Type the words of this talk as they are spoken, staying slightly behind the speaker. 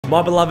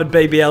My beloved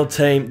BBL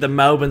team, the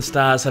Melbourne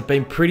Stars, have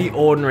been pretty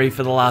ordinary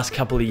for the last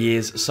couple of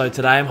years, so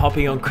today I'm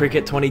hopping on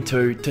Cricket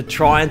 22 to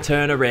try and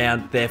turn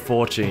around their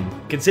fortune.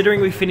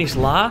 Considering we finished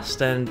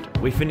last, and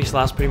we finish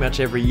last pretty much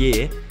every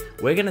year,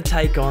 we're going to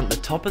take on the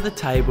top of the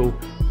table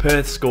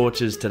Perth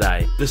Scorches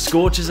today. The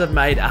Scorches have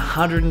made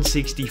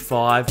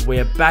 165, we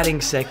are batting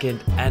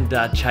second and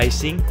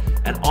chasing,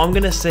 and I'm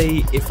going to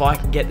see if I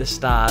can get the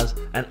Stars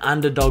an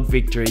underdog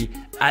victory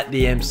at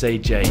the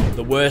MCG.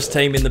 The worst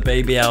team in the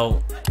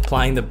BBL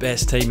playing the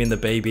best team in the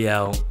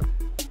BBL,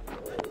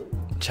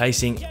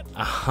 chasing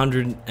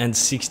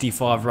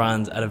 165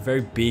 runs at a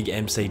very big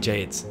MCG.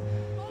 It's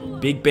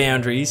big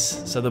boundaries,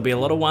 so there'll be a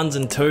lot of ones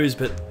and twos,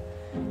 but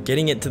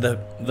getting it to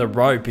the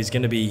rope is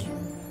going to be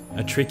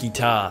a tricky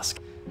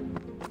task.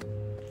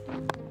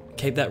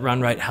 Keep that run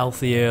rate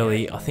healthy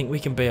early. I think we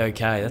can be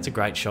okay. That's a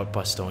great shot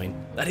by Stoin.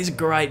 That is a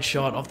great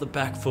shot off the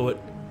back foot.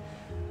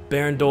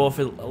 Behrendorff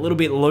a little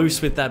bit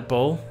loose with that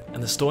ball,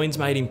 and the Stoin's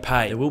made him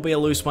pay. There will be a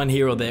loose one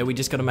here or there. We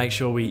just got to make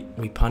sure we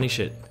punish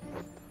it.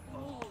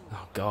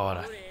 Oh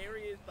God,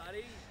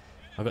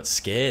 I got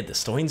scared. The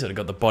Stoin's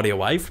got the body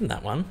away from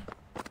that one.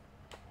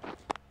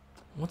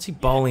 What's he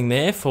bowling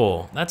there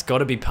for? That's got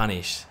to be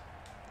punished.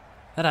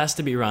 That has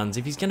to be runs.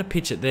 If he's going to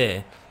pitch it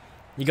there,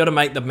 you got to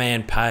make the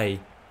man pay.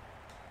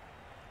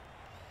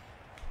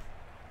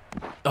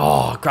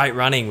 Oh, great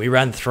running. We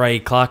ran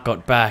 3. Clark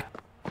got back.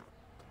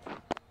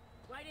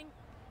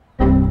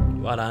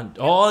 Well done.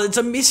 Oh, it's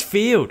a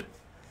misfield.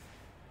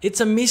 It's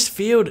a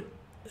misfield.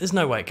 There's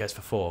no way it goes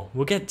for 4.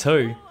 We'll get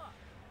 2.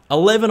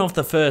 11 off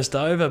the first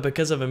over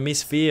because of a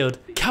misfield.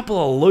 Couple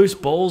of loose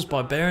balls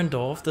by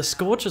Behrendorff. The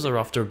Scorches are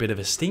off to a bit of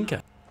a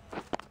stinker.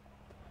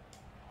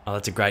 Oh,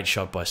 that's a great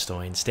shot by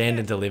Stoin. Stand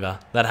and deliver.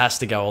 That has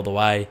to go all the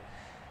way.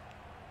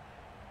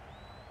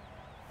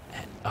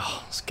 And,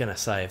 oh, I was going to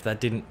say, if that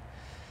didn't...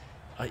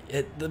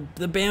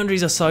 the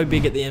boundaries are so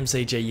big at the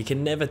MCG, you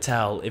can never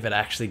tell if it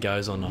actually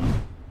goes or not.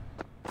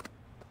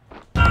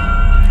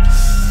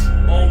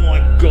 Oh my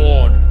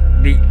God.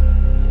 The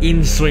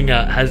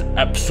in-swinger has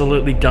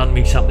absolutely done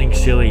me something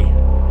silly.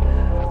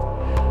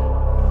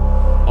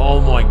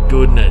 Oh my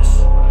goodness.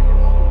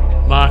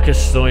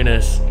 Marcus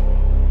Stoinis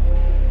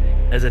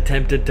has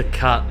attempted to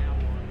cut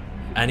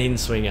an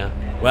in-swinger.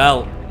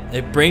 Well,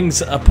 it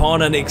brings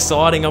upon an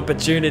exciting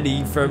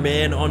opportunity for a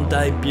man on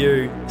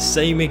debut.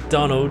 C.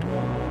 McDonald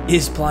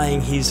is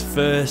playing his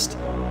first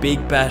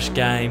Big Bash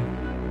game,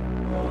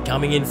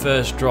 coming in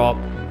first drop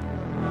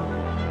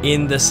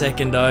in the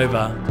second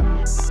over.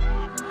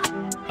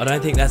 I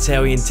don't think that's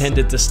how he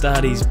intended to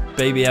start his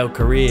BBL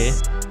career.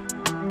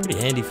 Pretty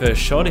handy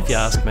first shot if you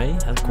ask me.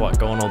 Hasn't quite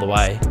gone all the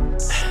way.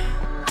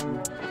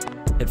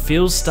 It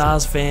fills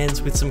Stars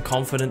fans with some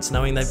confidence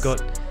knowing they've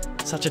got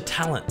such a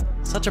talent,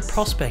 such a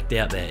prospect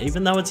out there.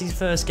 Even though it's his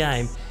first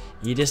game,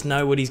 you just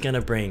know what he's going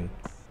to bring.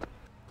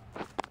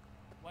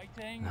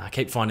 I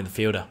keep finding the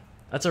fielder.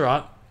 That's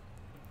alright.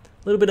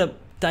 A little bit of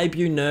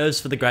debut nerves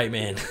for the great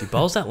man. If he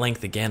bowls that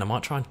length again, I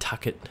might try and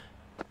tuck it.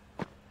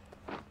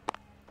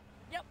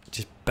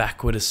 Just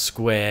backward a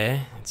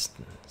square. It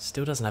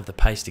still doesn't have the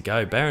pace to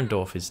go.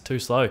 Behrendorff is too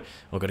slow.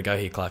 Oh, got to go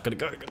here, Clark. Got to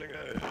go.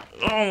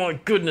 Oh my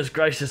goodness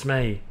gracious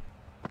me.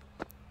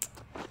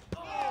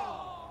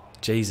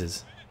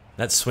 Jesus.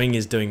 That swing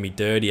is doing me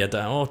dirty. Oh,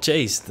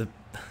 jeez. The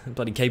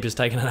bloody keeper's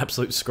taking an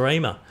absolute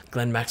screamer.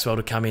 Glenn Maxwell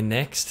to come in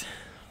next.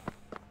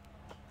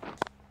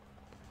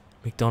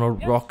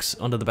 McDonald rocks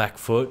onto the back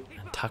foot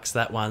and tucks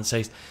that one.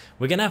 So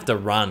we're going to have to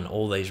run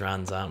all these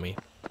runs, aren't we?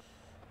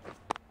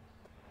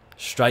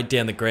 Straight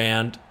down the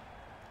ground.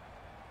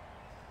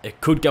 It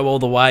could go all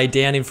the way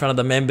down in front of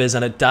the members,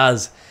 and it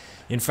does.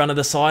 In front of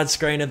the side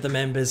screen of the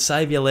members.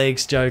 Save your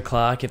legs, Joe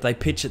Clark. If they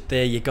pitch it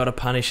there, you got to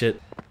punish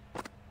it.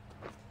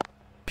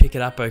 Pick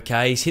it up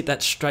okay. He's hit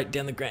that straight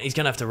down the ground. He's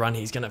going to have to run.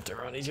 He's going to have to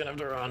run. He's going to have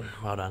to run.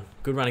 Well done.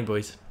 Good running,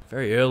 boys.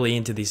 Very early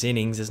into this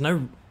innings. There's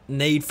no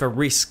need for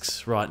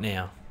risks right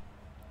now.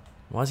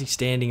 Why is he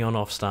standing on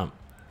off stump?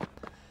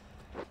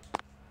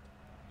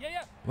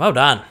 Well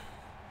done.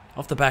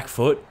 Off the back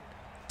foot.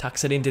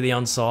 Tucks it into the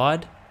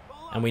onside.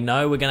 And we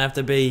know we're going to have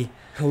to be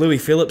Louis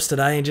Phillips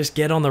today and just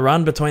get on the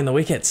run between the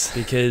wickets.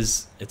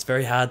 Because it's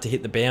very hard to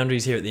hit the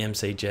boundaries here at the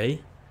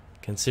MCG.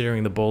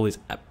 Considering the ball is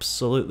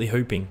absolutely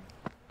hooping.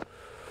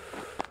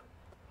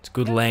 It's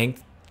good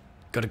length.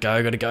 Gotta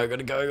go, gotta go,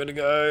 gotta go, gotta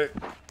go.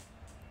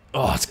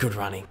 Oh, it's good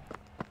running.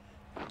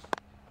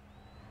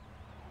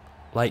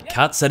 Late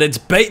cuts, and it's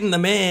beaten the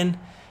man.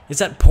 Is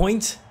that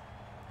point?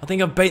 I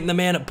think I've beaten the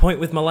man at point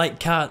with my late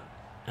cut.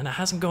 And it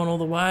hasn't gone all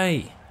the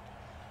way.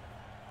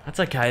 That's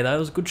okay though, it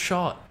was a good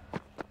shot.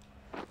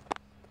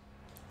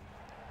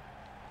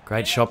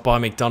 Great shot by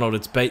McDonald,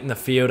 it's beaten the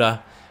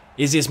fielder.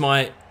 Is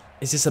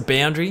this a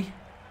boundary?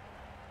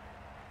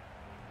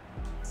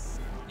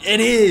 It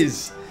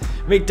is!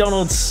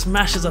 McDonald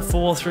smashes a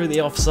 4 through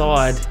the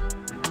offside.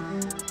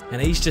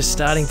 And he's just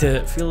starting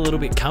to feel a little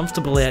bit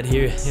comfortable out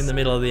here in the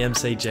middle of the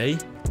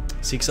MCG.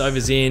 6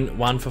 overs in,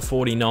 1 for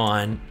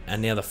 49,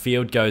 and now the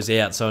field goes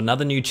out. So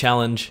another new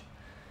challenge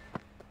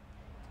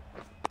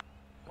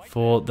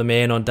for the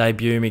man on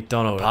debut,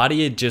 McDonald. Part of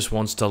you just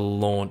wants to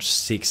launch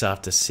 6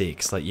 after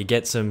 6. Like, you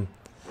get some...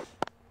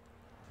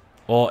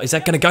 Oh, is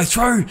that going to go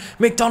through?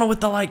 McDonald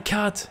with the late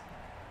cut.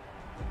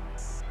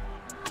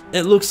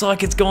 It looks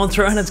like it's gone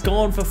through and it's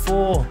gone for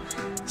 4.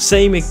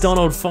 C.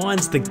 McDonald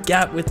finds the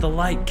gap with the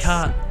late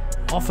cut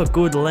off a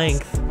good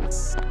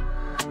length.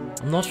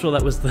 I'm not sure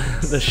that was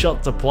the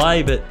shot to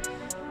play, but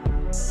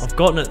I've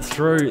gotten it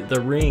through the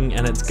ring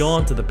and it's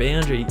gone to the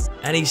boundary,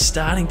 and he's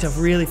starting to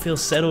really feel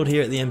settled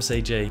here at the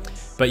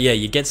MCG. But yeah,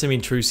 you get some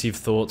intrusive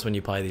thoughts when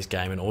you play this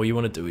game, and all you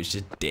want to do is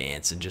just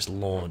dance and just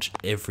launch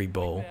every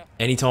ball.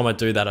 Anytime I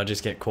do that, I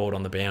just get caught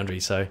on the boundary.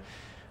 So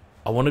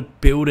I want to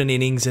build an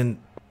innings and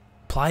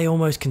play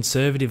almost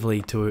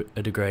conservatively to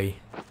a degree.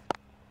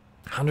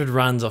 100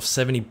 runs off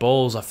 70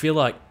 balls. I feel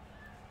like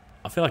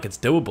it's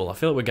doable. I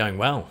feel like we're going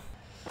well.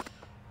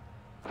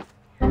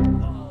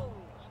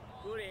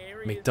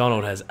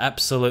 McDonald has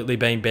absolutely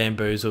been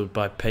bamboozled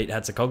by Pete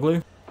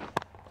Hatzikoglu.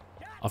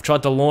 I've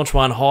tried to launch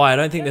one high. I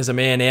don't think there's a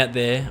man out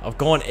there. I've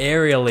gone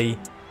aerially,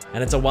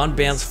 and it's a 1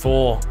 bounce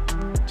 4.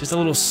 Just a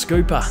little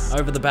scooper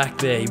over the back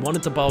there. He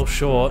wanted to bowl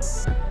short,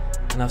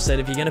 and I've said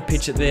if you're going to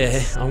pitch it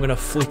there, I'm going to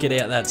flick it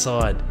out that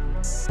side.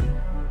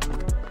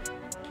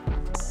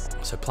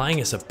 So playing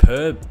a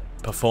superb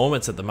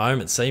performance at the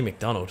moment, C.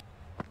 McDonald.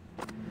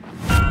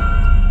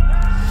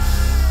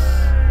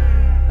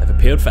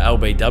 Appealed for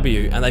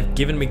LBW and they've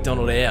given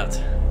McDonald out.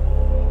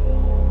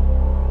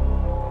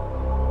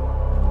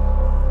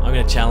 I'm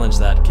going to challenge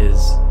that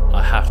because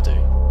I have to.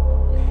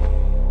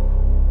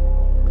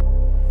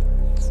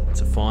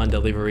 It's a fine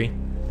delivery.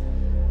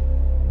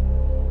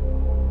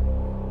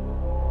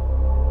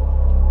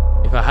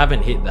 If I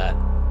haven't hit that,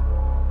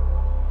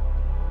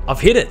 I've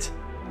hit it.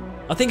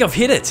 I think I've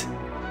hit it.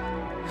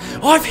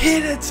 I've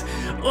hit it.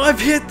 I've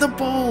hit the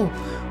ball.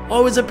 I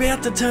was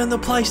about to turn the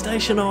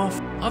PlayStation off.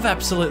 I've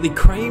absolutely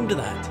creamed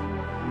that.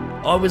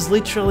 I was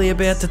literally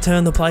about to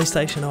turn the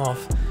PlayStation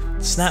off,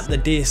 snap the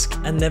disc,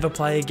 and never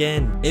play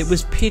again. It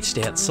was pitched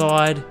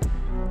outside.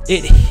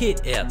 It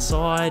hit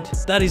outside.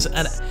 That is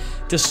a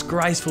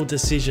disgraceful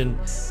decision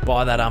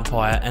by that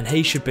umpire, and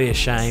he should be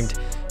ashamed.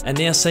 And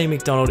now C.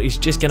 McDonald is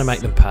just going to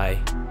make them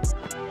pay.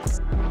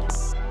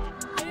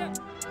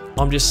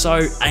 I'm just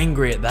so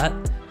angry at that.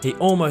 He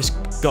almost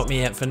got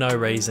me out for no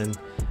reason.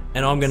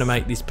 And I'm going to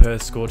make this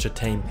Perth Scorcher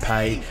team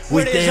pay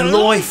with their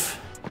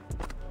life.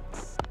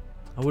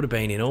 I would have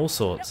been in all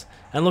sorts.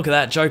 And look at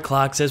that. Joe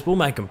Clark says, we'll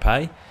make them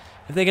pay.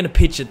 If they're going to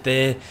pitch it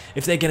there,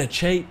 if they're going to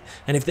cheat,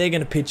 and if they're going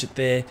to pitch it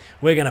there,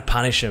 we're going to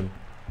punish them.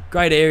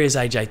 Great areas,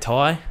 AJ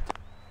Ty.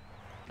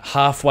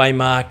 Halfway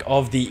mark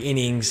of the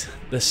innings.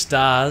 The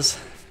Stars.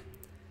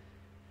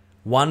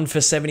 1 for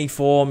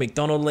 74.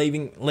 McDonald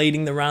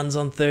leading the runs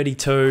on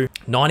 32.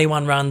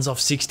 91 runs off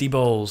 60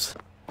 balls.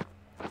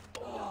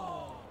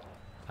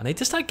 I need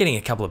to start getting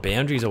a couple of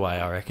boundaries away,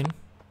 I reckon.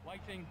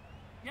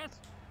 Yes.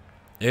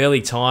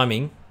 Early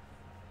timing.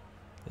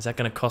 Is that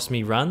going to cost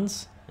me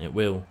runs? It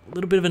will. A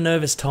little bit of a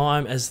nervous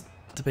time as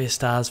to be a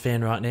Stars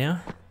fan right now.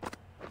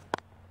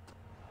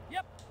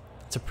 Yep.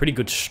 It's a pretty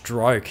good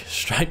stroke.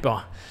 Straight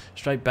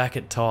back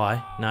at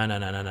Ty. No.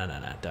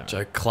 Don't.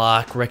 Joe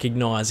Clark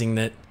recognising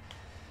that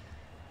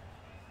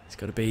it's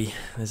got to be...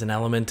 There's an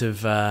element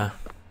of... There's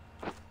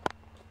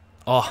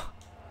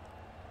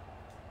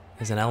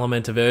an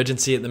element of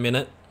urgency at the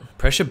minute.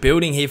 Pressure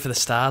building here for the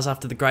Stars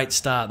after the great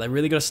start. They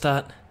really got to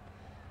start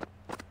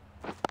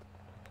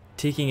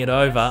ticking it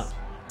over.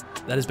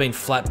 That has been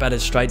flat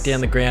batted straight down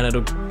the ground.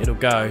 It'll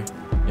go.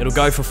 It'll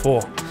go for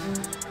 4.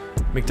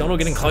 McDonald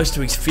getting close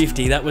to his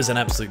 50. That was an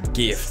absolute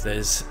gift.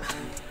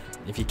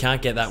 If you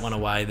can't get that one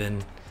away,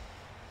 then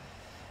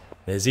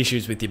there's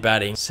issues with your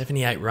batting.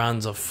 78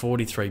 runs off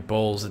 43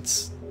 balls.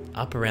 It's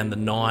up around the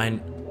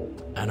 9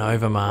 and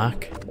over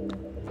mark.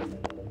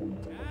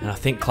 And I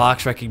think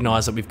Clark's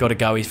recognised that we've got to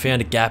go. He's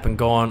found a gap and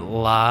gone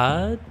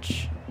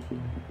large.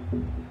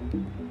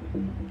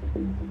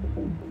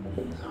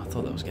 I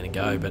thought that was going to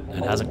go, but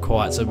it hasn't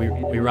quite. So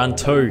we run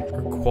 2.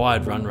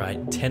 Required run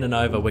rate, 10 and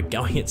over. We're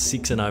going at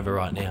 6 and over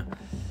right now.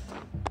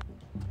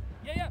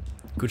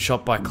 Good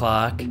shot by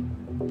Clark.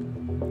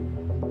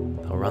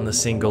 They'll run the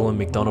single and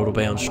McDonald will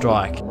be on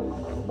strike.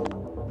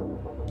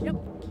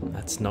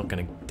 That's not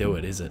going to do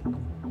it, is it?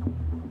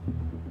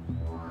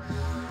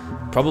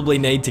 Probably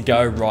need to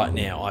go right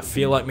now. I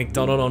feel like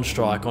McDonald on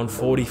strike on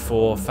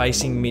 44,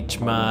 facing Mitch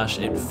Marsh.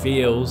 It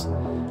feels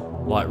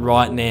like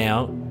right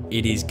now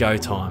it is go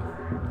time.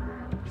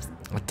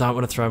 I don't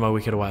want to throw my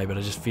wicket away, but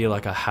I just feel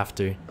like I have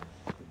to.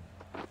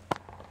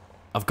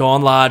 I've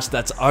gone large.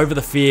 That's over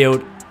the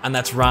field, and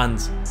that's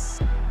runs.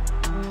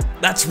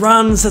 That's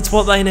runs. That's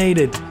what they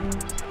needed.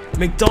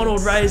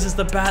 McDonald raises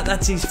the bat.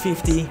 That's his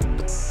 50.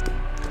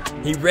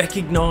 He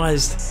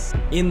recognised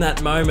in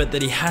that moment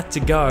that he had to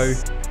go.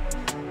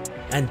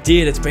 And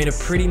did. It's been a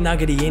pretty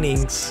nuggety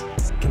innings,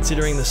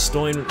 considering the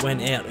Stoin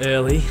went out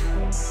early.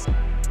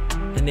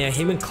 And now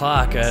him and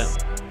Clark are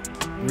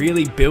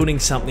really building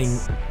something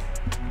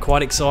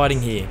quite exciting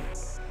here.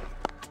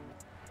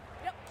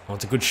 Oh,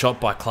 it's a good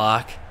shot by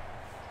Clark.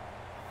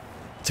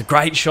 It's a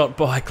great shot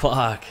by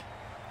Clark.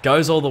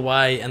 Goes all the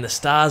way, and the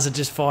Stars are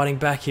just fighting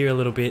back here a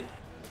little bit.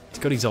 He's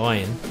got his eye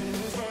in.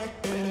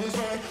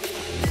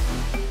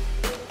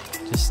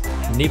 Just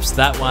nips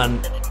that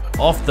one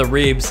off the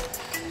ribs,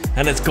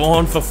 and it's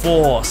gone for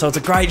 4. So it's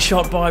a great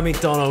shot by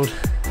McDonald.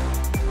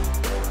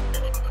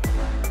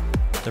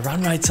 The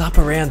run rate's up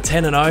around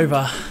 10 and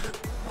over.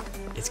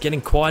 It's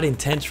getting quite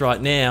intense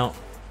right now,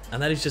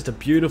 and that is just a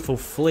beautiful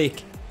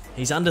flick.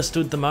 He's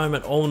understood the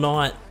moment all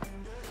night.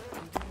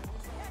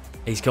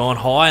 He's gone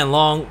high and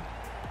long,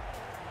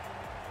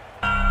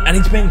 and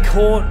he's been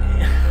caught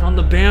on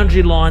the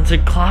boundary line, so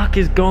Clark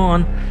is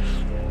gone,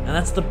 and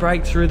that's the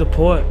breakthrough the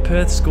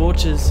Perth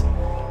Scorches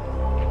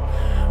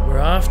we're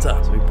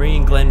after. So we bring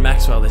in Glenn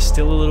Maxwell. There's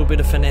still a little bit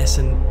of finesse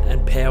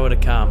and power to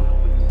come.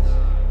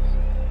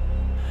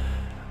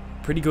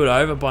 Pretty good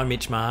over by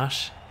Mitch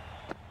Marsh.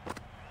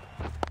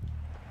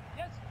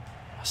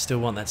 I still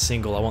want that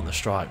single. I want the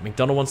strike.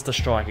 McDonald wants the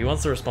strike. He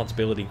wants the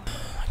responsibility.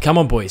 Come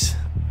on, boys.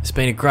 It's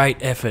been a great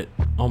effort.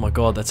 Oh my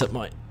God, that's at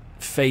my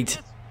feet.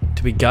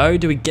 Do we go?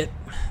 Do we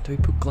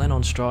put Glenn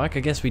on strike? I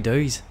guess we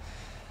do.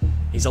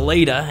 He's a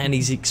leader and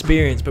he's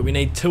experienced, but we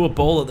need 2 a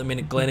ball at the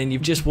minute, Glenn, and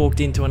you've just walked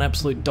into an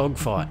absolute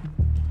dogfight.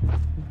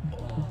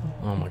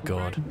 Oh my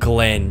God.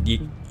 Glenn,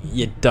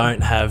 you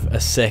don't have a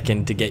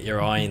second to get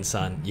your eye in,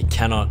 son. You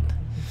cannot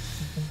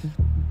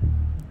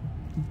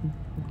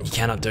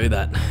do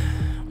that.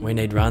 We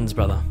need runs,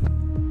 brother.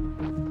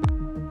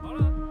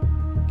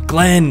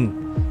 Glenn.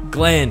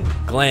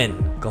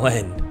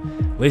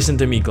 Listen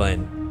to me,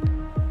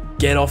 Glenn.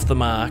 Get off the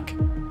mark.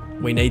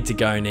 We need to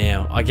go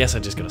now. I guess I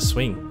just got to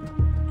swing.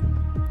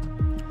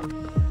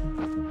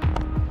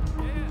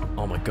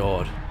 Oh my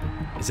God.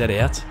 Is that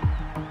out?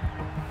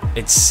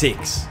 It's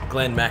 6.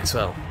 Glenn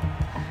Maxwell.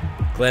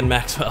 Glenn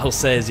Maxwell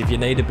says, if you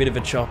need a bit of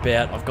a chop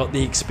out, I've got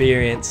the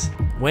experience.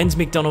 When's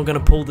McDonald going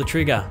to pull the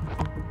trigger?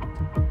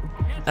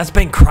 That's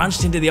been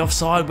crunched into the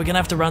offside. We're going to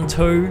have to run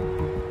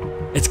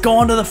 2. It's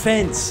gone to the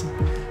fence.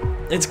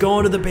 It's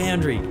gone to the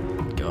boundary.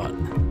 God.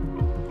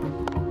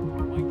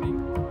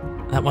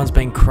 That one's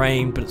been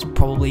creamed, but it's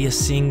probably a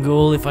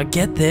single. If I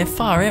get there,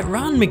 far out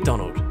run,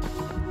 McDonald.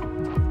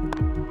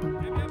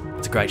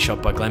 It's a great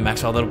shot by Glenn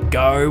Maxwell. That'll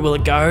go. Will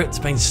it go? It's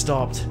been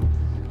stopped.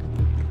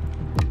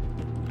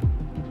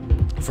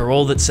 For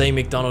all that C.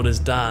 McDonald has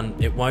done,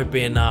 it won't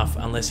be enough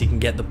unless he can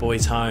get the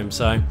boys home.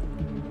 So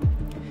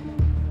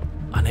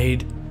I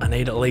need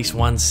at least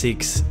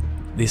 1-6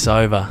 this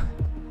over.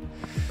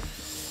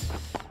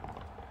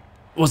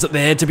 Was it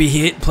there to be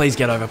hit? Please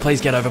get over,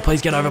 please get over,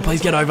 please get over,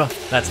 please get over.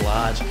 That's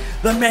large.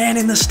 The man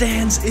in the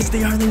stands is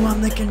the only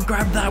one that can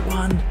grab that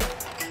one.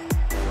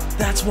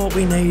 That's what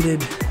we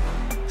needed.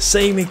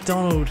 C.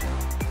 McDonald.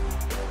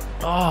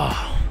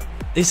 Oh,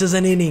 this is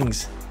an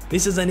innings.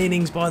 This is an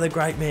innings by the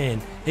great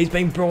man. He's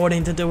been brought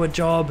in to do a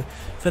job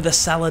for the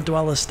Salad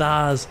Dweller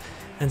Stars,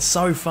 and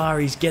so far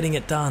he's getting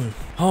it done.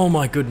 Oh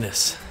my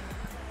goodness.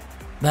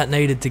 That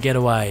needed to get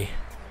away.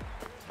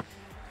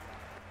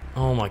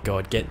 Oh my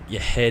God, get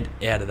your head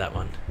out of that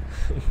one.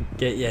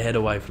 Get your head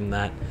away from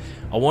that.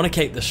 I want to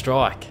keep the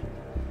strike.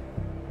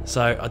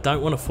 So I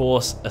don't want to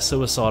force a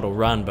suicidal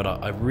run, but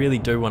I really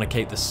do want to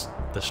keep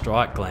the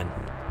strike, Glenn.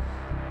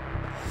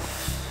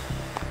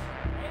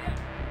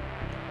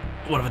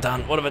 What have I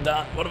done? What have I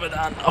done? What have I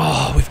done?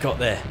 Oh, we've got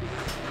there.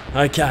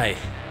 Okay.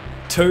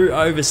 2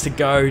 overs to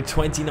go,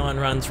 29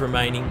 runs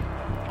remaining.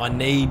 I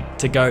need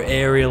to go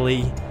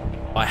aerially.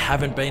 I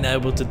haven't been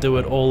able to do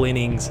it all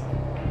innings.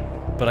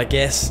 But I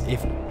guess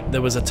if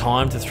there was a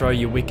time to throw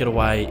your wicket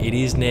away, it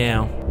is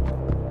now.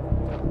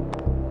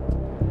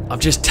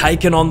 I've just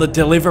taken on the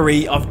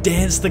delivery. I've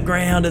danced the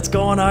ground. It's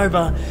gone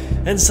over.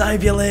 And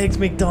save your legs,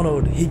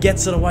 McDonald. He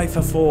gets it away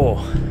for 4.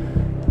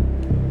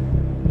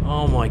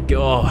 Oh my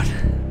God.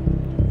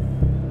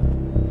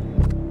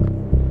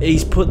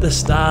 He's put the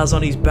Stars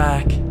on his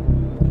back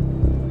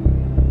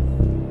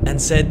and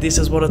said, this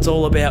is what it's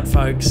all about,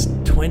 folks.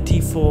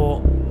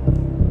 24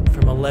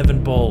 from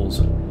 11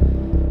 balls.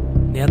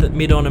 Now that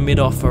mid-on and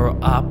mid-off are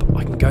up,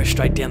 I can go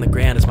straight down the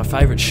ground. It's my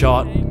favourite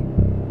shot.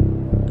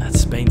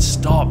 That's been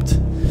stopped.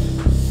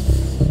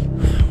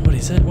 What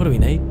is it? What do we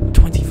need?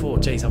 24.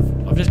 Jeez,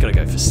 I've just got to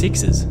go for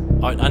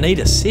 6s. I need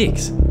a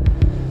 6.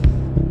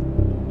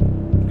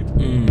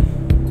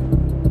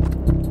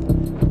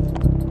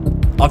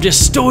 I've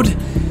just stood.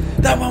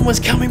 That one was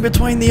coming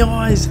between the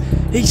eyes.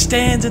 He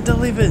stands and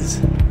delivers.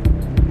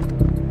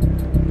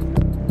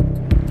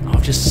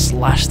 I've just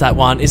slashed that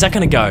one. Is that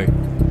going to go?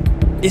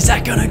 Is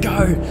that going to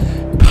go?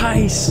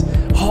 Pace,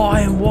 high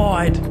and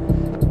wide.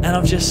 And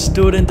I've just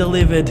stood and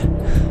delivered.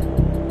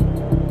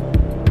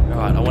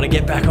 Alright, I want to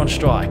get back on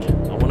strike.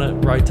 I want to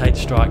rotate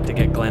strike to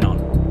get Glenn on.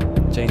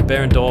 Jeez,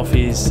 Behrendorff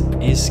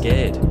is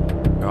scared.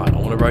 Alright, I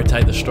want to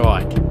rotate the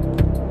strike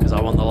because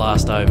I want the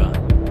last over.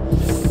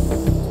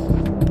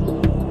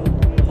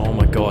 Oh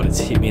my God, it's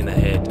hit me in the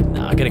head.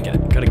 Nah, I gotta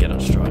get on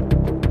strike.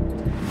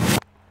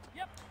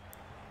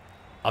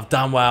 I've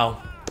done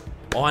well.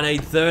 I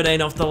need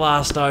 13 off the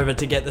last over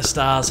to get the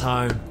Stars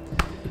home.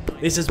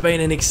 This has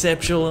been an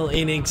exceptional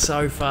inning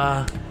so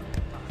far.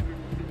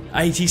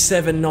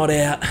 87 not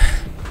out.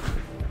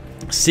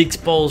 6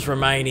 balls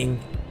remaining.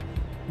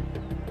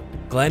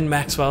 Glenn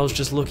Maxwell's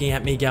just looking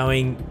at me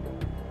going,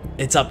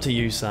 it's up to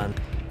you, son.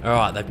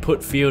 Alright, they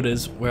put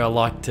fielders where I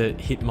like to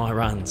hit my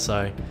run,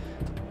 so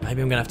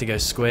maybe I'm going to have to go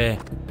square.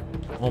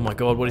 Oh my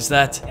god, what is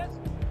that?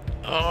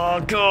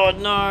 Oh god,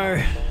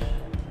 no.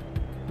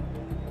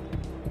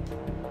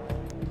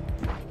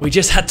 We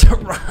just had to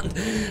run.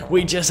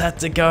 We just had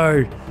to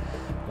go.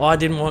 I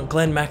didn't want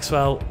Glenn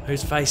Maxwell,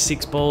 who's faced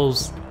 6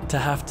 balls, to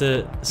have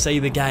to see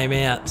the game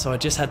out, so I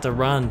just had to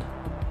run.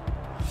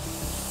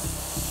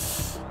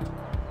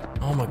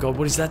 Oh my god,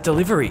 what is that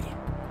delivery?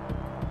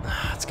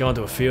 It's going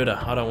to a fielder.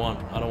 I don't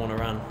want to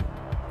run.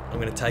 I'm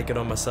going to take it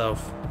on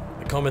myself.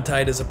 The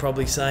commentators are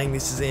probably saying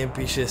this is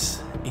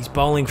ambitious. He's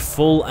bowling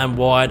full and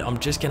wide. I'm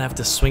just going to have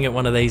to swing at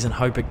one of these and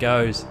hope it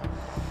goes.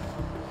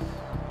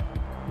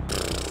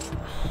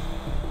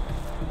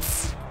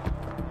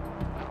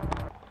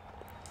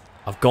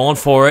 I've gone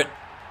for it.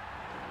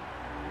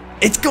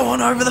 It's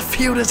gone over the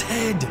fielder's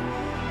head.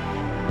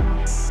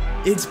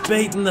 It's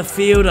beaten the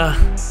fielder.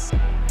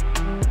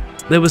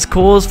 There was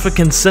cause for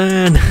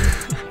concern.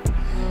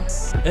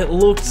 It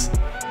looked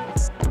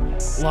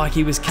like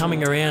he was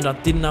coming around. I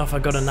didn't know if I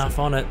got enough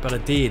on it, but I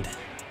did.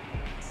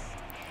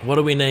 What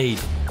do we need?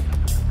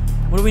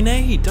 What do we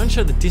need? Don't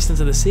show the distance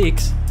of the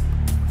 6.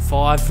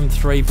 5 from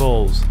 3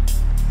 balls.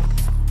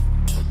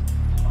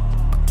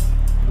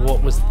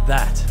 What was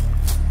that?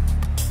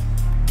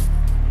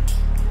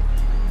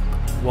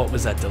 What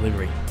was that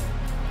delivery?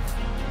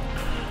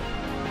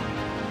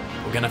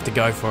 We're gonna have to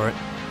go for it.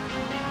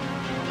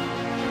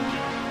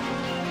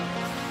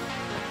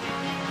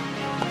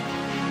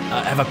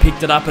 Have I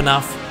picked it up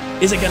enough?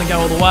 Is it gonna go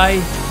all the way?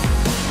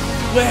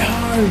 We're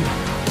home!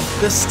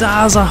 The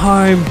Stars are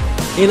home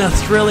in a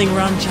thrilling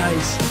run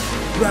chase.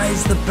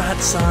 Raise the bat,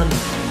 son.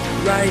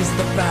 Raise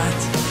the bat.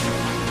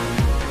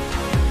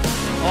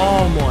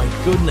 Oh my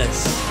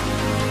goodness.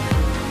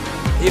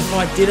 If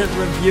I didn't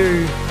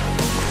review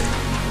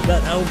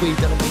that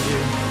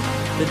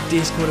LBW, the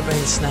disc would have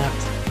been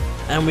snapped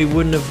and we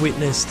wouldn't have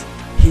witnessed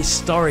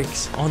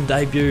historics on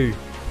debut.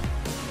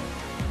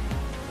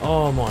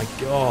 Oh my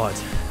god.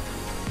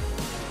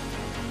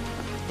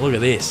 Look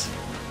at this.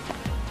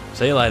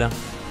 See you later.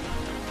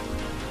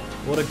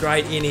 What a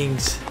great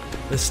innings.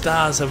 The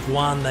Stars have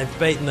won. They've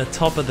beaten the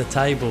top of the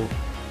table,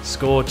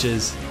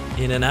 Scorches,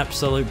 in an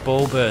absolute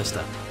ball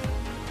burster.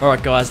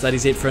 Alright guys, that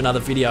is it for another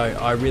video.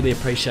 I really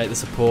appreciate the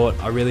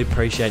support. I really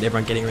appreciate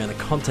everyone getting around the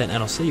content,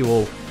 and I'll see you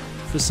all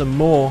for some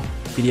more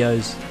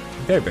videos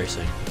very, very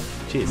soon.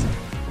 Cheers.